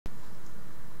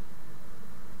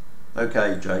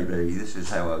Okay, JB, this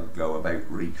is how I go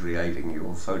about recreating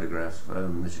your photograph.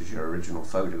 This is your original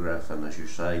photograph, and as you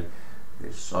say,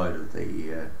 this side of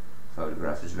the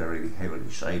photograph is very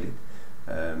heavily shaded.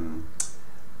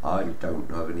 I don't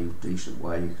know of any decent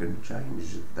way you can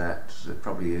change that. There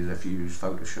probably is if you use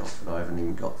Photoshop, but I haven't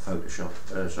even got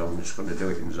Photoshop, so I'm just going to do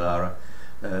it in Xara.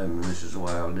 This is the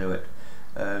way I'll do it.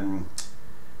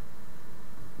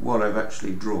 What I've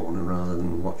actually drawn, and rather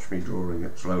than watch me drawing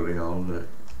it slowly, I'll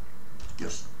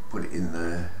just put it in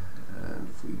there. And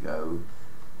if we go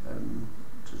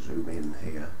to zoom in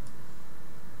here,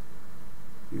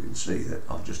 you can see that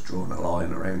I've just drawn a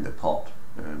line around the pot,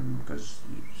 because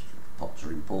pots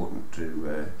are important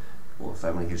to all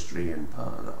family history and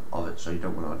part of it, so I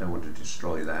don't want to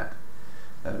destroy that.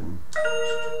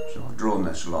 So I've drawn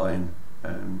this line.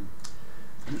 I'm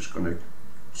just going to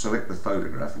select the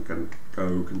photograph and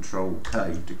go Control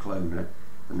K to clone it,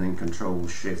 and then Control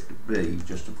Shift B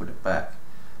just to put it back.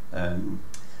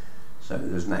 So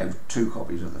there's now two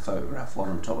copies of the photograph, one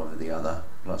on top of the other,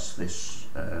 plus this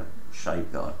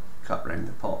shape that I cut around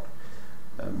the pot.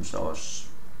 So I was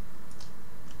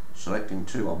selecting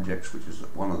two objects, which is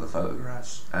one of the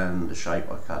photographs and the shape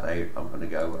I cut out. I'm going to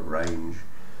go Arrange,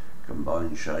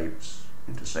 Combine Shapes,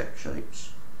 Intersect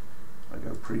Shapes. I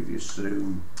go Previous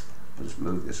Zoom. I'll just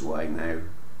move this away now.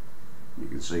 You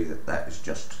can see that that is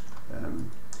just a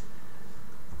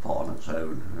pot on its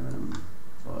own.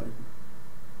 If I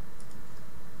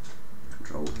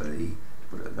Control B to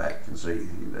put it back, you can see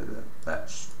that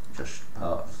that's just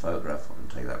part of the photograph. I can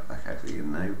take that back out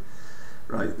again now.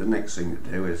 Right, the next thing to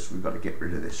do is we've got to get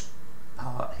rid of this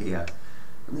part here,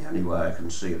 and the only way I can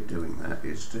see of doing that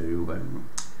is to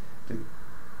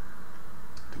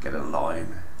get a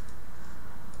line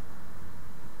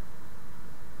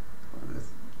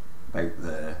about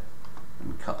there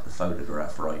and cut the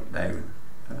photograph right down.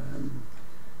 I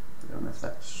don't know if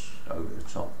that's over the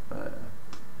top. Let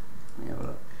me have a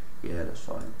look. Yeah, that's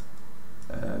fine.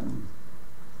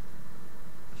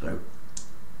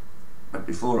 But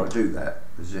before I do that,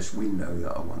 there's this window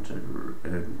that I want to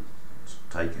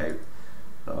take out.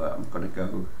 So I'm going to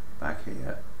go back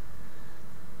here.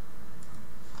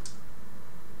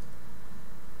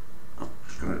 I'm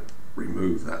just going to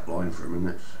remove that line for a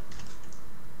minute.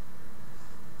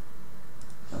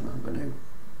 And I'm going to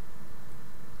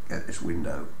get this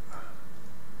window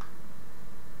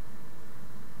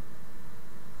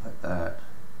like that,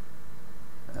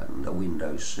 and the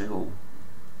window sill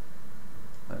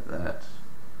like that.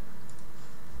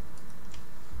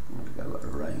 I'm going to go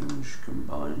Arrange,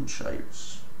 Combine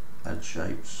Shapes, Add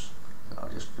Shapes. I'll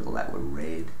just fill that with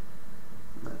red,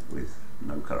 with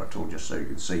no colour at all, just so you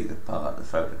can see the part of the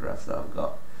photograph that I've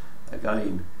got.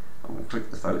 Again, I'm going to click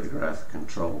the photograph,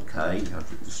 Control K. I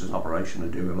think this is an operation I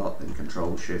do a lot. Then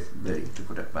Control Shift B to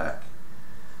put it back.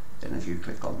 Then if you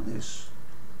click on this,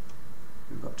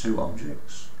 we've got two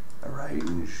objects: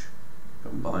 Arrange,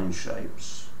 Combine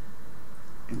Shapes,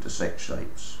 Intersect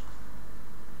Shapes.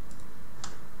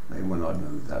 Then when I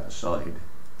move that aside,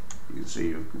 you can see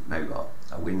you've now got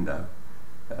a window.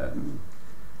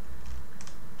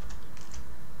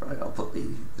 Right, I'll put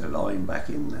the line back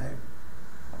in now.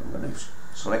 I'm going to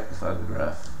select the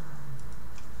photograph,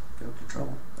 go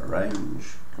Control,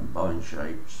 Arrange, Combine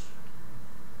Shapes,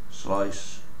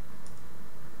 Slice,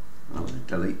 and I'm going to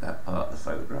delete that part of the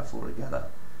photograph altogether.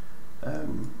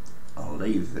 I'll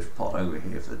leave this pot over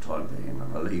here for the time being,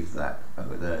 and I'll leave that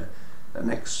over there. The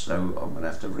next, so I'm going to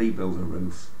have to rebuild the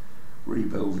roof,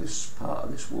 rebuild this part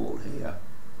of this wall here,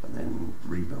 and then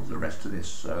rebuild the rest of this.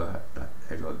 So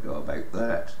how do I go about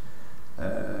that?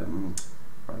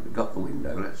 Right, we've got the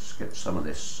window. Let's get some of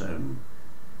this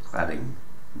cladding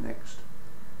next.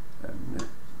 We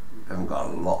haven't got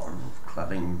a lot of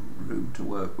cladding room to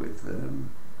work with.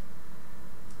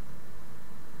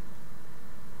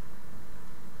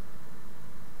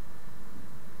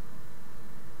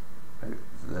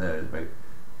 There's about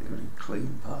the only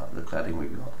clean part of the cladding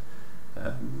we've got.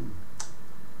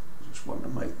 Just want to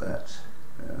make that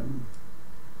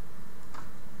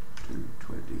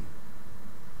 220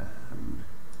 and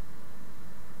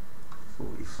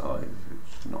 45.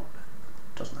 It's not,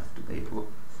 doesn't have to be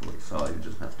 45. It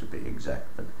doesn't have to be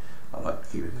exact, but I like to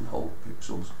keep it in whole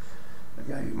pixels.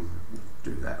 Again,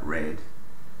 do that red,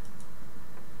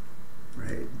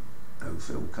 no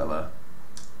fill colour.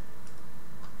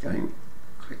 Again,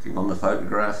 clicking on the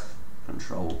photograph,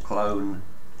 Control Clone,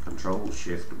 Control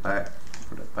Shift back,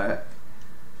 put it back.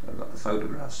 So I've got the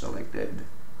photograph selected,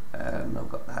 and I've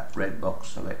got that red box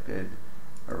selected.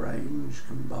 Arrange,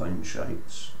 Combine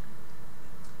Shapes,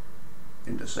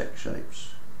 Intersect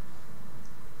Shapes,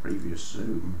 Previous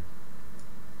Zoom,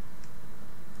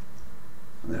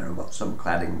 And there I've got some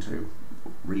cladding to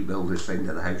rebuild this end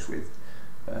of the house with.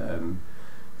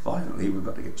 Finally we've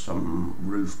got to get some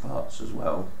roof parts as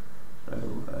well, so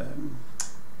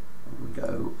we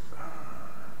go.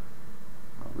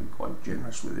 I'll be quite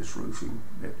generous with this roofing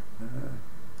bit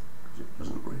because it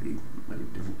doesn't really make a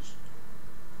difference.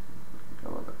 Go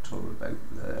up to about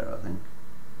there, I think,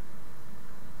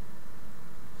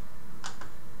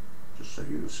 just so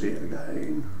you'll see it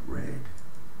again. Red,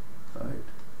 right.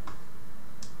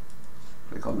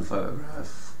 Click on the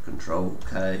photograph, Control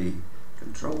K,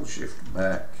 Control Shift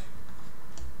back,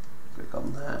 click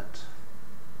on that,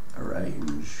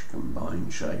 arrange, combine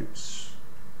shapes,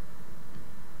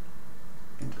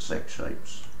 intersect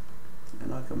shapes,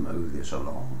 and I can move this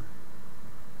along.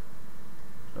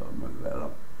 So I'll move that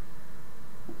along.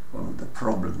 One of the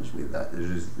problems with that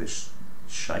is this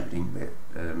shading bit.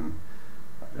 I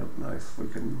don't know if we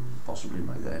can possibly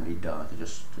make that any darker.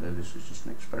 This is just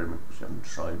an experiment which I haven't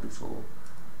tried before.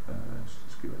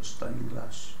 Let's give it a stained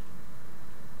glass.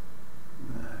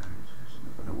 No, it's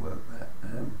not going to work that.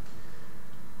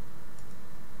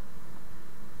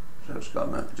 So it's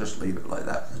got to just leave it like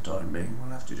that for the time being.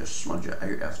 We'll have to just smudge it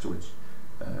out afterwards.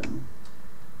 So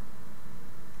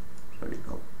you've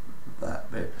got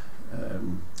that bit.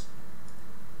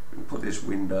 We can put this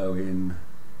window in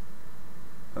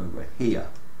over here,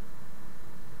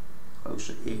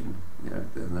 closer in. You know,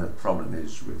 and the problem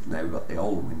is we've now got the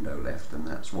old window left, and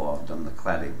that's why I've done the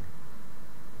cladding.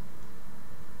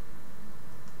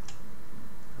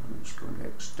 I'm just going to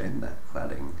extend that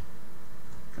cladding.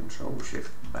 Control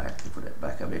Shift back to put it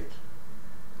back a bit.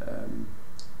 I can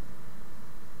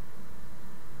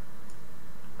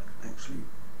actually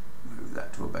move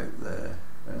that to about there.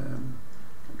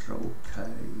 Control K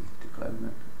to clone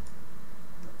it.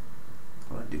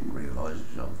 What I didn't realise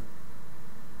is I've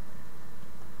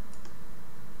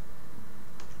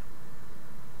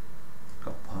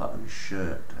got part of his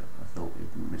shirt. I thought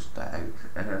we'd missed that out.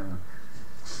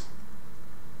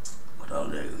 What I'll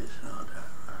do is I'll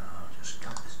just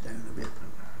cut this down a bit,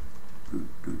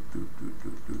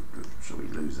 so we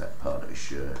lose that part of his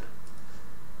shirt,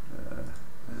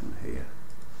 and here.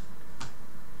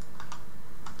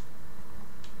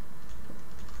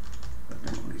 I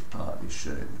don't want his part of his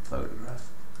shirt in the photograph.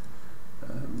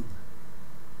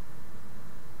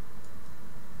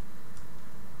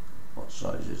 What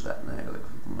size is that now? If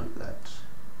we can make that.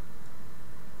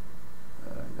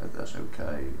 That's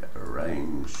okay.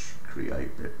 Arrange,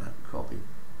 create bitmap, copy.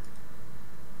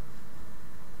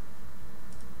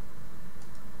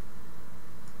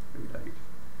 Create.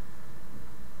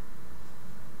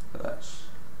 So that's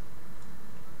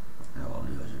how I'll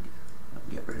do it.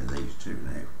 I'll get rid of these two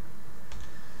now.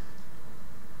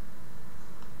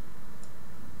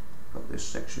 Got this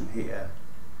section here.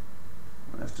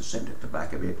 I'll have to send it to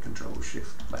back a bit. Control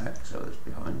Shift back so it's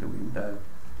behind the window.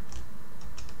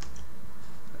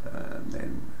 And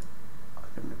then I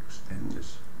can extend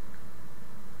this.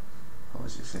 Oh,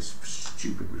 is this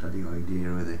stupid bloody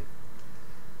idea with the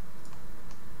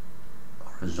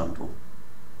horizontal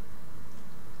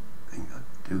thing?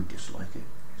 I do dislike it.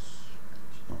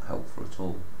 It's not helpful at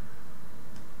all.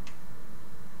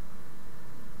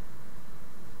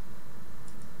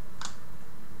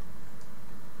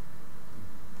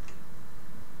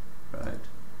 Right.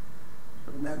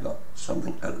 So we've now got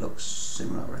something that looks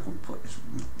similar. I can put this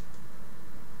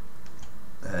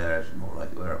there. It's more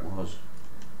like where it was.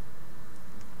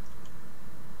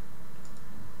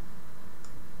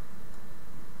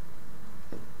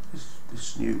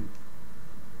 This new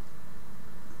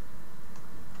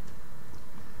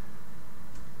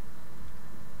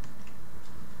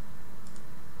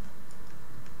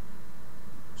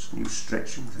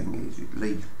stretching thing is it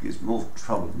gives more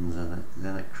problems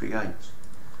than it creates.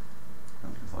 I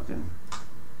don't know if I can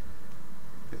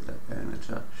get that down a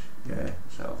touch. Yeah,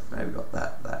 so I've now got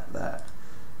that,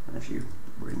 and if you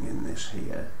bring in this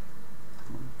here,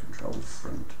 control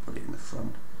front, put it in the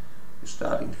front, you're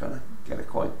starting to kind of get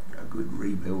quite a good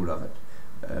rebuild of it.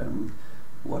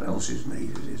 What else is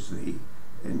needed is the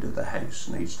end of the house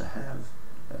needs to have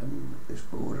this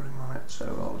bordering on it, so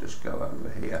I'll just go over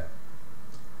here.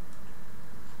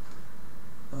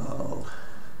 I'll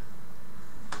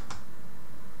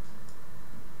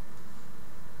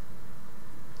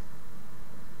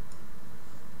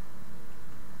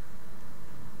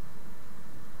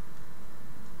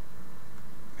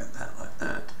get that like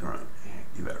that. Right,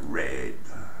 give it red.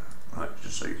 Right,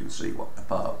 just so you can see what the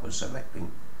part was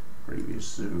selecting. Previous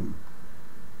zoom.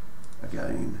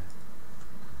 Again,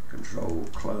 Control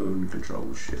clone,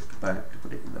 Control Shift back to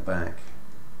put it in the back.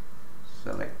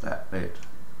 Select that bit.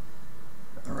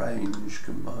 Arrange,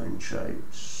 combine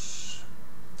shapes,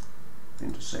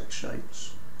 intersect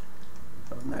shapes.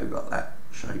 So I've now got that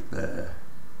shape there,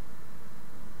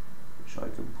 which I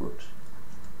can put,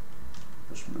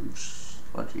 just move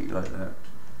slightly like that,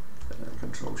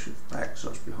 Control Shift back so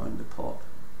it's behind the pot,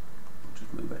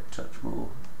 just move it a touch more,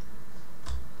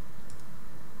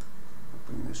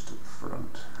 bring this to the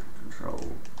front,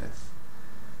 Control F.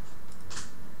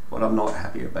 What I'm not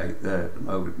happy about there at the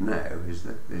moment now is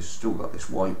that there's still got this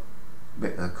white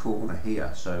bit of the corner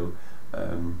here, so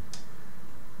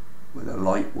where the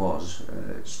light was,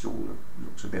 it still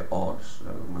looks a bit odd, so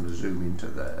I'm going to zoom into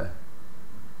there.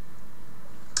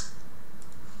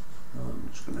 I'm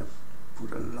just going to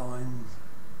put a line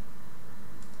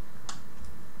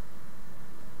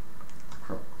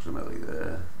approximately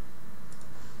there,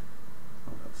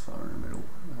 not that far in the middle.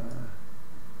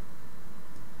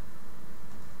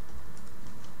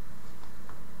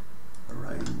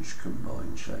 Arrange,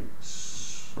 combine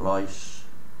shapes, slice.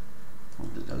 I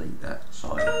want to delete that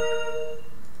side.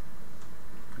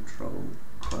 Control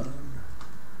clone.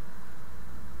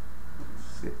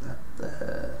 Fit that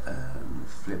there and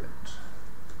flip it,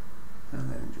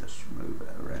 and then just move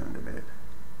it around a bit.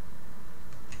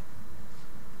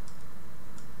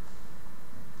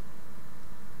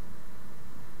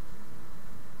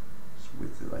 It's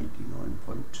width of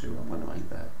 89.2. I'm going to make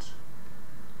that.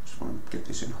 Just want to get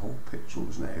this in whole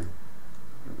pixels now. I'm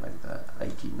going to make that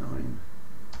 89,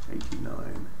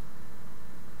 89,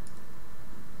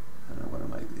 and I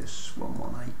want to make this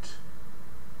 118.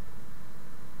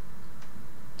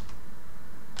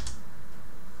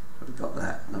 So we've got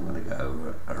that, and I'm going to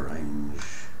go arrange,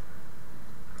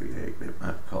 create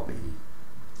bitmap copy,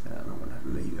 and I'm going to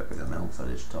leave it with an alpha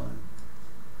this time.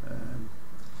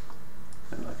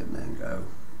 And I can then go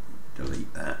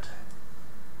delete that,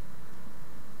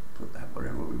 put that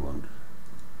wherever we want.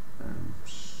 Can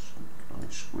I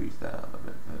squeeze that out a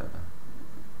bit further?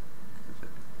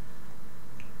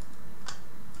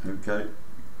 Okay,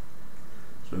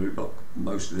 so we've got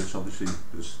most of this. Obviously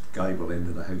this gable end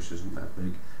of the house isn't that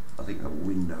big. I think the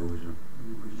windows, the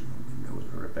original windows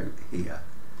are about here,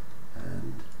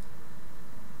 and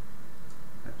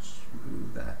let's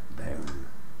move that down,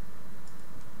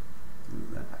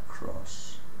 move that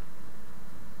across.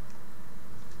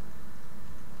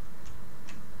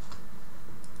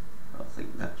 I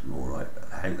think that's more like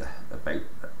how about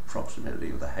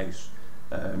approximately of the house.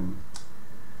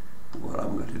 What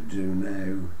I'm going to do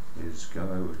now is go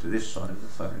over to this side of the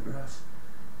photograph,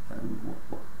 and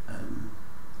I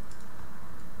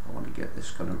want to get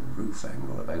this kind of roof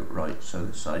angle about right, so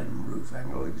the same roof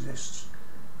angle exists.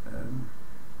 I'm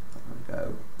going to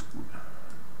go,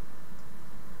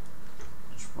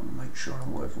 just want to make sure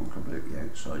I'm working completely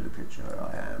outside the picture.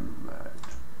 I am.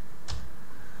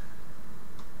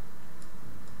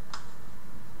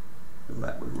 Fill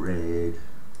that with red,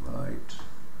 right.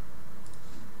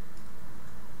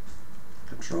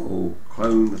 Control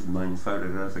clone with the main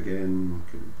photograph again,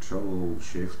 Control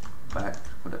Shift back,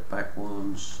 put it back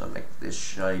one, select this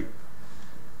shape,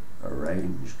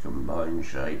 arrange, combine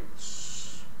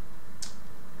shapes,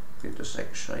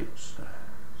 intersect shapes.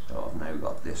 So I've now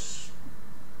got this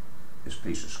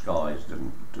piece of sky.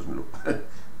 Doesn't look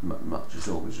much at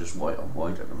all, it's just white on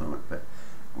white at the moment, but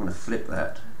I'm going to flip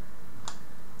that,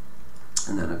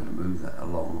 and then I'm going to move that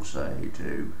along, say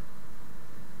to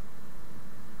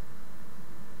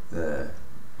there,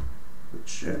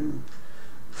 which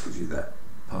gives you that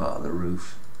part of the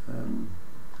roof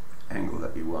angle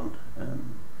that you want.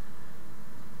 I'm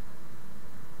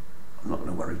not going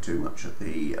to worry too much at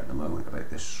the moment about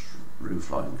this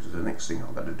roof line, because the next thing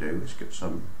I've got to do is get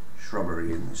some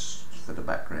shrubbery in this for the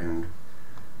background.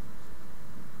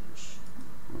 Oops.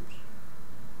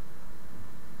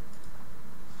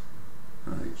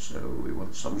 Right, so we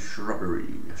want some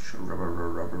shrubbery.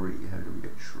 Shrubbery. How do we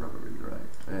get shrubbery? Right,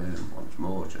 and once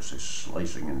more, just this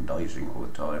slicing and dicing all the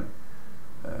time.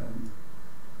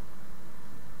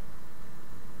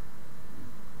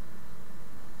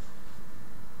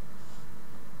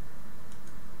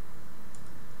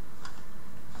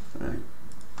 Right,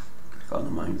 click on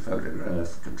the main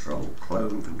photograph, Control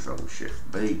Clone, Control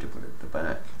Shift B to put it to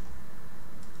back.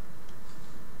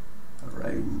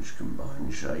 Arrange,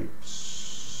 combine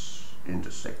shapes,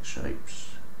 intersect shapes.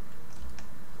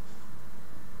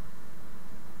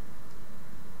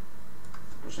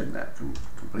 Send that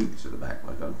completely to the back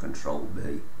by going Control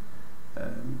B.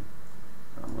 I'm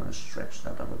going to stretch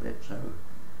that up a bit so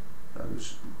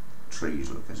those trees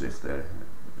look as if they're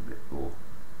a bit more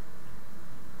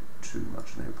too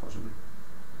much now, possibly.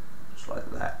 Just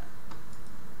like that.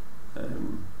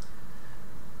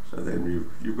 So then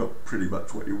you've got pretty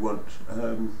much what you want.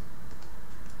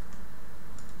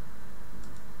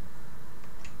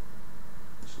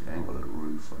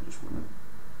 if I just want to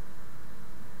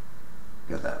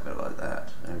get that a bit like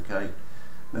that. Okay,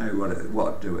 now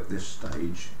what I do at this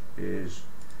stage is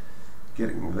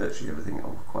getting virtually everything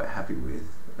I'm quite happy with,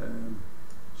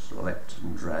 select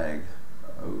and drag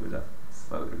over the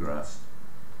photograph,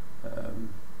 to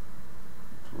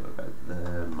about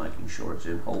there, making sure it's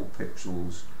in whole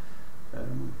pixels,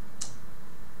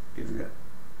 giving it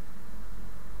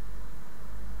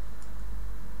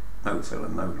no fill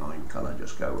and no line colour,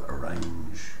 just go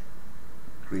arrange,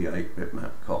 create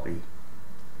bitmap copy,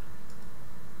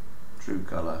 true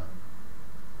colour,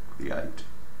 create.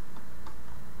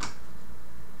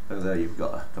 So there you've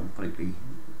got a completely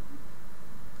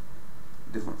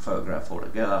different photograph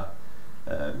altogether.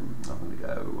 I'm going to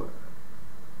go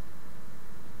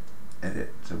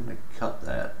edit, so I'm going to cut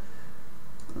that.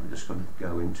 I'm just going to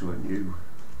go into a new,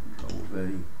 Control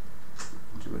V,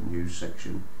 into a new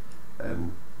section,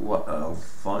 and what I'll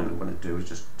finally want to do is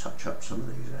just touch up some of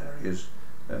these areas.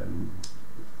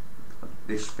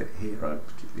 This bit here I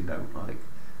particularly don't like,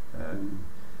 and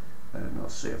I'll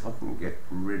see if I can get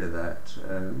rid of that.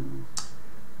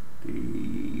 We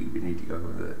need to go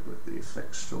with the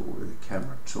effects tool, with the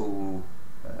camera tool.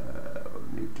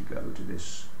 We need to go to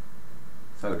this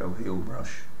photo heal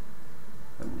brush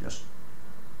and just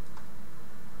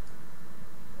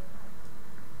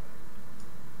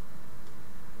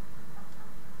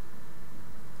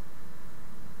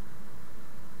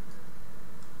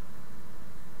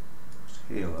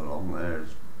heal along there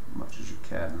as much as you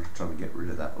can, trying to get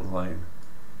rid of that line.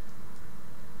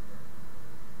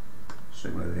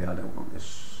 Similarly, I don't want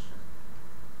this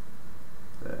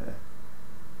there.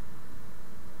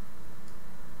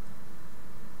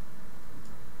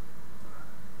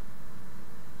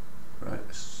 Right,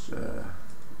 let's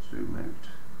zoom out.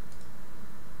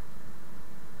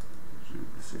 Zoom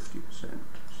to 50%,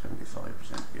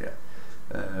 75%, yeah.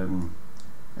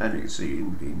 And you can see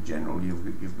in general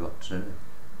you've got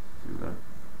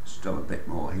still a bit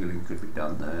more healing could be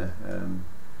done there.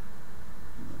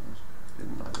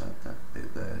 Didn't like that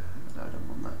bit there. I don't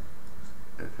want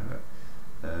that.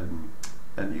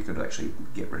 And you could actually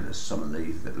get rid of some of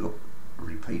these that look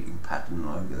repeating pattern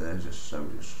over there. Just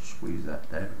squeeze that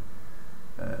down.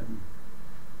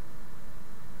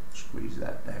 Squeeze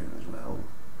that down as well.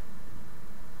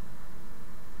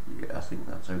 Yeah, I think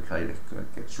that's okay.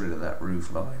 That gets rid of that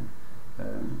roof line.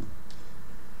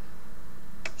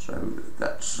 So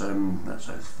that's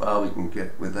how far we can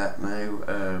get with that now.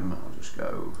 I'll just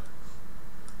go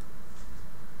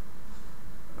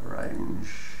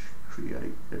arrange,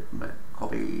 create bitmap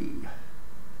copy,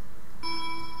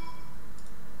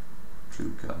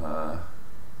 true colour,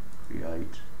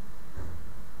 create.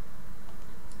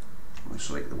 We'll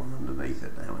select the one underneath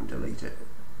it now and delete it.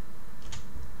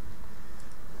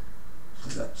 So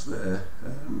that's there.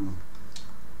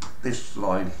 This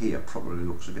line here probably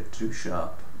looks a bit too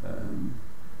sharp.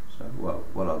 So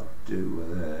what I'll do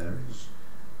there is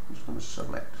I'm just going to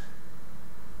select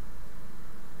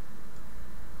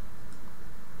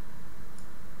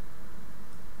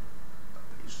a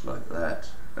piece like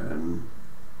that. Again,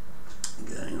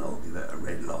 I'll give it a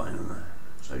red line on there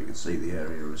so you can see the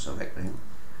area we're selecting.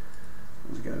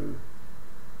 We go.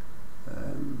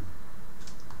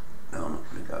 No, I'm not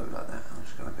going to go like that. I'm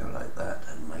just going to go like that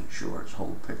and make sure it's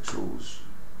whole pixels.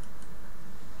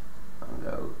 And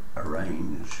go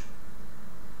arrange,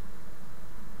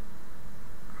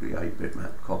 create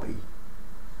bitmap copy,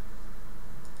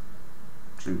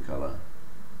 true colour,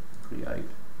 create.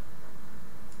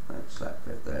 That's that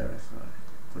bit there. If I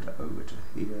put it over to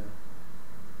here,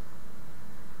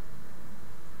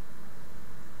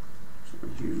 so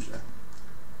reduce that,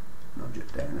 nudge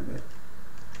it down a bit.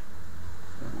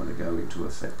 I'm going to go into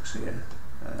effects here,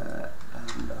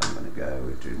 and I'm going to go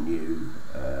into new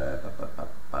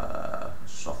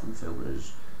soften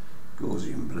filters,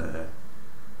 Gaussian blur,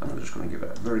 and I'm just going to give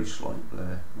it a very slight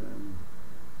blur, and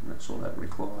that's all that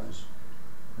requires.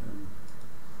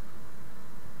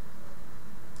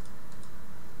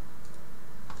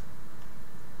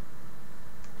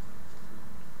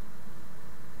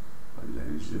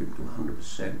 I'll zoom to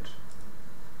 100%.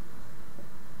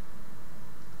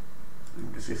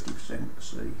 To 50% to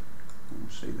see. You can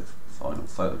see the final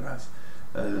photograph,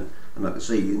 and I can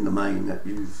see in the main that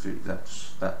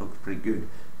that looks pretty good.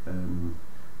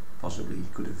 Possibly you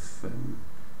could have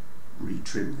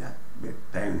retrimmed that bit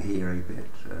down here a bit.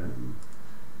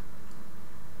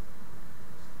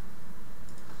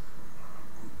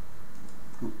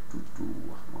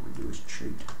 What we do is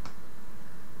cheat.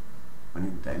 When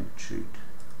in doubt, cheat.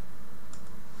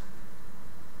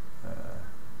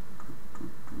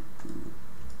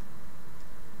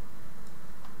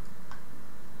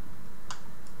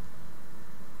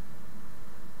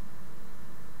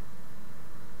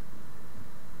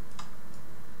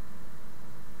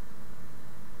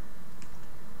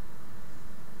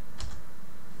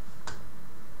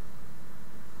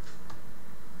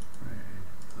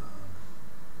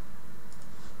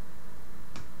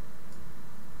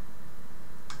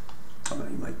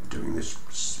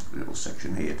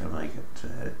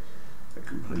 a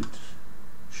complete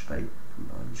shape,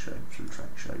 combined shapes and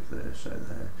track shape there, so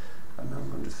there. And I'm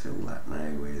going to fill that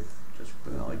now with, just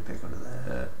put an eye pick under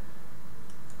there,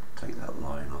 take that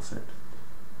line off it,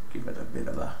 give it a bit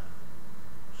of a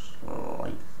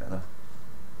slight feather,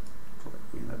 put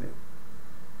it in a bit.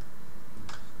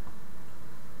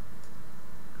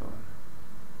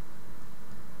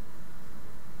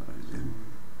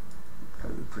 Go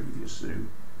the previous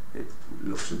zoom. It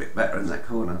looks a bit better in that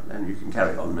corner, and you can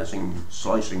carry on messing,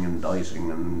 slicing and dicing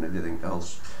and everything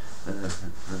else as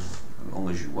long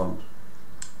as you want.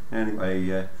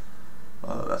 Anyway,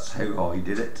 that's how I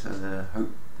did it.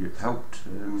 Hope it helped.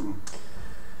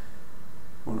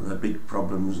 One of the big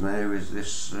problems now is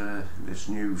this this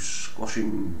new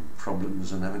squashing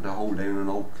problems and having to hold down an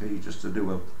Alt key just to do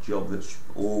a job that's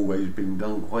always been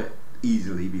done quite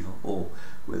easily before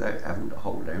without having to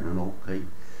hold down an Alt key.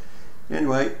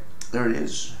 Anyway, there it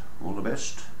is. All the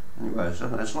best. Anyway, so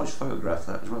that's a nice photograph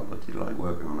that as well. I did like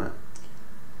working on that.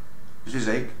 This is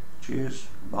Egg. Cheers.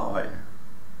 Bye.